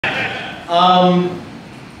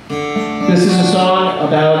This is a song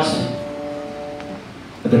about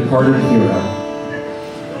a departed hero.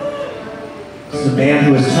 This is a man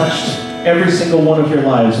who has touched every single one of your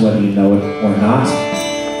lives, whether you know it or not.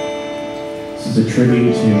 This is a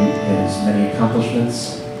tribute to his many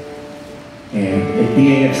accomplishments. And it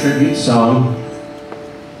being a tribute song,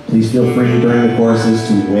 please feel free during the choruses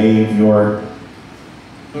to wave your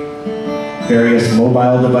various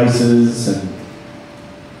mobile devices and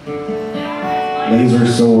laser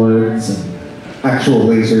swords and actual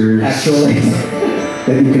lasers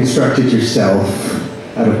that you constructed yourself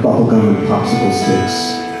out of bubblegum and popsicle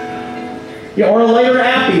sticks. Yeah, or a lighter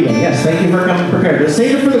app even. Yes, thank you for coming prepared. But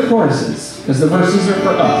save it for the choruses, because the verses are for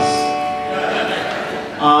us.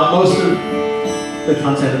 Most of the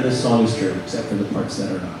content of this song is true, except for the parts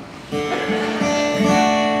that are not.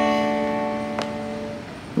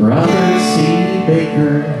 Robert C.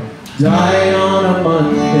 Baker died on a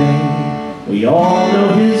Monday. We all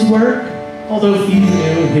know his work, although few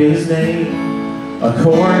knew his name. A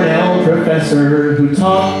Cornell professor who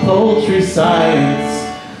taught poultry science,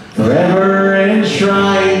 forever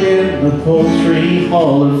enshrined in the Poultry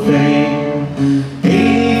Hall of Fame.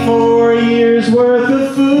 84 years worth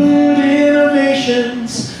of food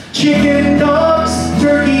innovations, chicken dogs,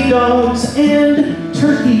 turkey dogs, and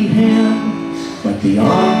turkey ham. But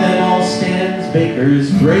beyond them all stands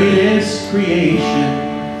Baker's greatest creation.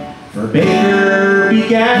 For Baker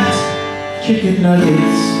begat chicken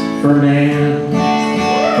nuggets for man.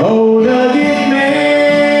 Oh, nugget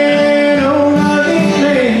man, oh, nugget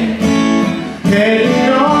man, heading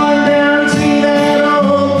on down to that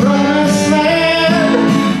old promised land.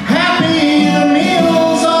 Happy the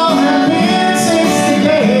meals all have been since the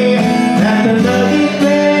day that the nugget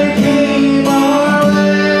man came our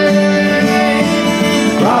way.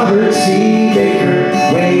 Robert C. Baker,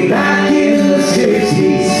 way back in the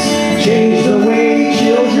 60s, changed the way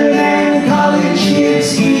children and college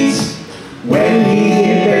kids eat when he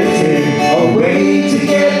invented a way to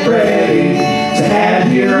get ready to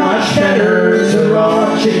adhere much better to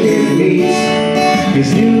raw chicken meat. His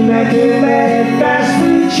new method led fast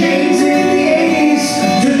food chains in the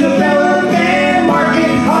 80s to develop and market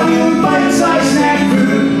Hollywood bite-sized snack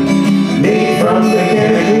food made from the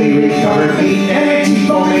chemically recovered meat and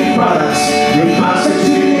anti-foaming products,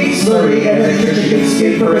 reconstituted meat slurry and extra chicken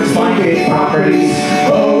skin for its blanket properties.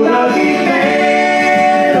 Oh, nugget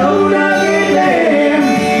man, oh, nugget man,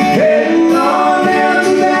 heading on down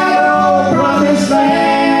to that old promised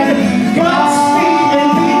land. Guts, feet,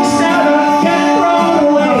 and beaks now don't get thrown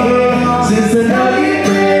away since the nugget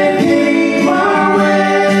man came our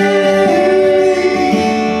way.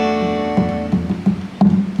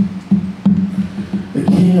 The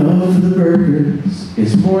king of the burgers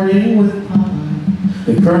is morning with pie.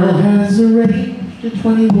 The colonel has arranged a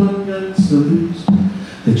 21-gun salute.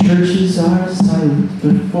 The churches are silent,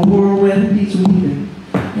 but for Wendy's weaving.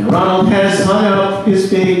 And Ronald has hung up his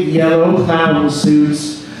big yellow clown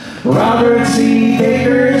suits. Robert C.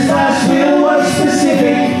 Baker's last will was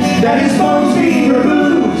specific, that his bones be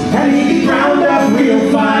removed and he be ground up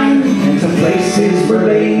real fine, and to place his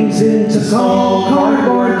remains into small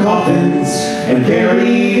cardboard coffins and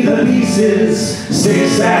bury the pieces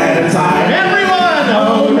 6 at a time. Everyone,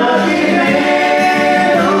 oh, nugget